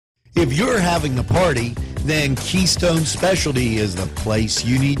If you're having a party, then Keystone Specialty is the place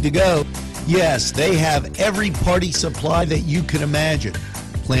you need to go. Yes, they have every party supply that you can imagine.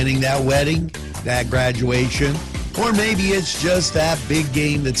 Planning that wedding, that graduation, or maybe it's just that big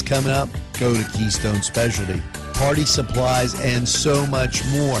game that's coming up, go to Keystone Specialty. Party supplies and so much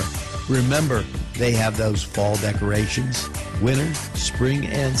more. Remember, they have those fall decorations, winter, spring,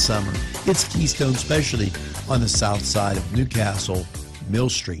 and summer. It's Keystone Specialty on the south side of Newcastle, Mill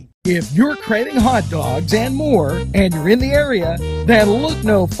Street. If you're craving hot dogs and more, and you're in the area, then look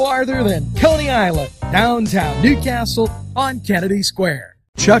no farther than Coney Island, downtown Newcastle on Kennedy Square.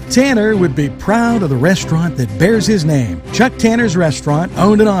 Chuck Tanner would be proud of the restaurant that bears his name. Chuck Tanner's Restaurant,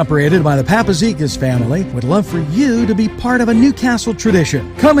 owned and operated by the Papazikas family, would love for you to be part of a Newcastle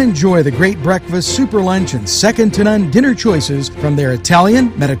tradition. Come enjoy the great breakfast, super lunch, and second-to-none dinner choices from their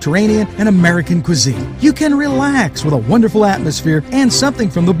Italian, Mediterranean, and American cuisine. You can relax with a wonderful atmosphere and something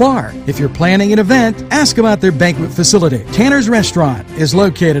from the bar. If you're planning an event, ask about their banquet facility. Tanner's Restaurant is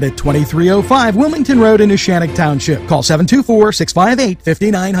located at 2305 Wilmington Road in Neshannock Township. Call 724-658-5900.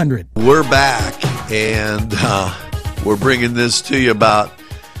 We're back, and we're bringing this to you about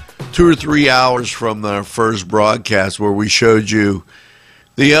 2 or 3 hours from the first broadcast where we showed you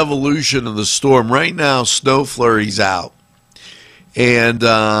the evolution of the storm. Right now, snow flurries out, and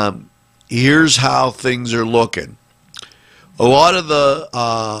here's how things are looking. A lot of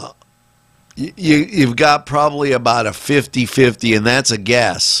the you've got probably about a 50-50, and that's a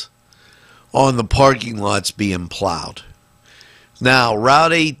guess, on the parking lots being plowed. Now,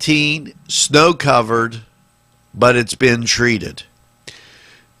 Route 18, snow covered, but it's been treated.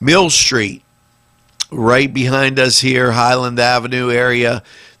 Mill Street, right behind us here, Highland Avenue area,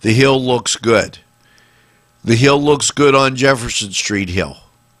 the hill looks good. The hill looks good on Jefferson Street Hill.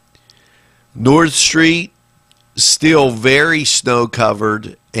 North Street, still very snow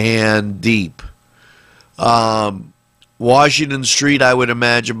covered and deep. Washington Street, I would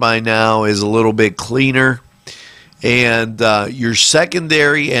imagine by now, is a little bit cleaner. And your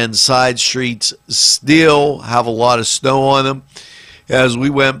secondary and side streets still have a lot of snow on them. As we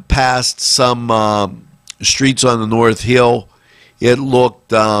went past some streets on the North Hill, it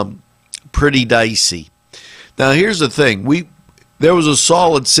looked pretty dicey. Now, here's the thing. There was a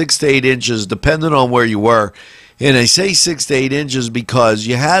solid 6 to 8 inches, depending on where you were. And I say 6 to 8 inches because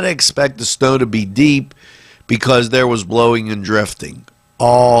you had to expect the snow to be deep because there was blowing and drifting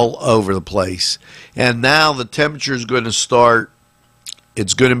all over the place. And now the temperature is going to start,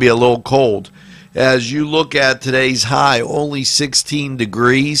 it's going to be a little cold. As you look at today's high, only 16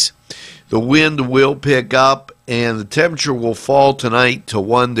 degrees. The wind will pick up and the temperature will fall tonight to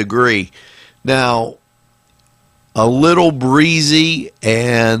 1 degree. Now, a little breezy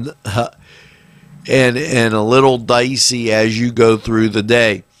and a little dicey as you go through the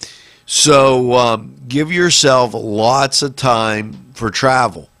day. So give yourself lots of time for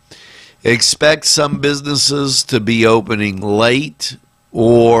travel. Expect some businesses to be opening late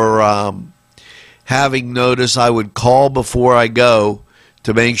or having notice. I would call before I go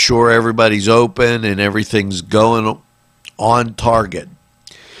to make sure everybody's open and everything's going on target.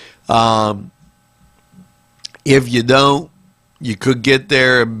 If you don't, you could get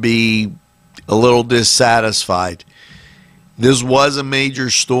there and be a little dissatisfied. This was a major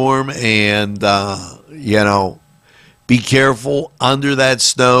storm, and be careful. Under that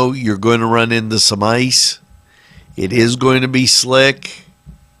snow, you're going to run into some ice. It is going to be slick.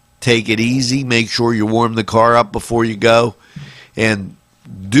 Take it easy. Make sure you warm the car up before you go. And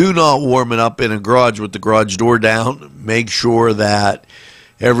do not warm it up in a garage with the garage door down. Make sure that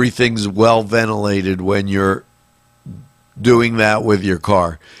everything's well ventilated when you're doing that with your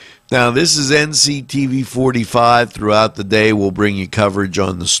car. Now, this is NCTV45. Throughout the day, we'll bring you coverage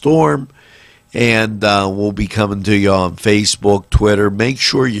on the storm. And we'll be coming to you on Facebook, Twitter. Make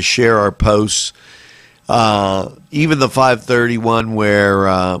sure you share our posts. Even the 531 where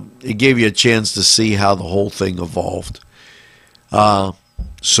it gave you a chance to see how the whole thing evolved. So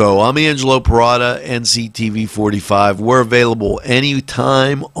I'm Angelo Parada, NCTV45. We're available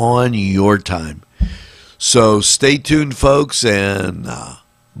anytime on your time. So stay tuned, folks, and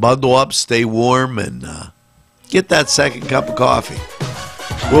bundle up, stay warm, and get that second cup of coffee.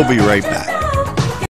 We'll be right back.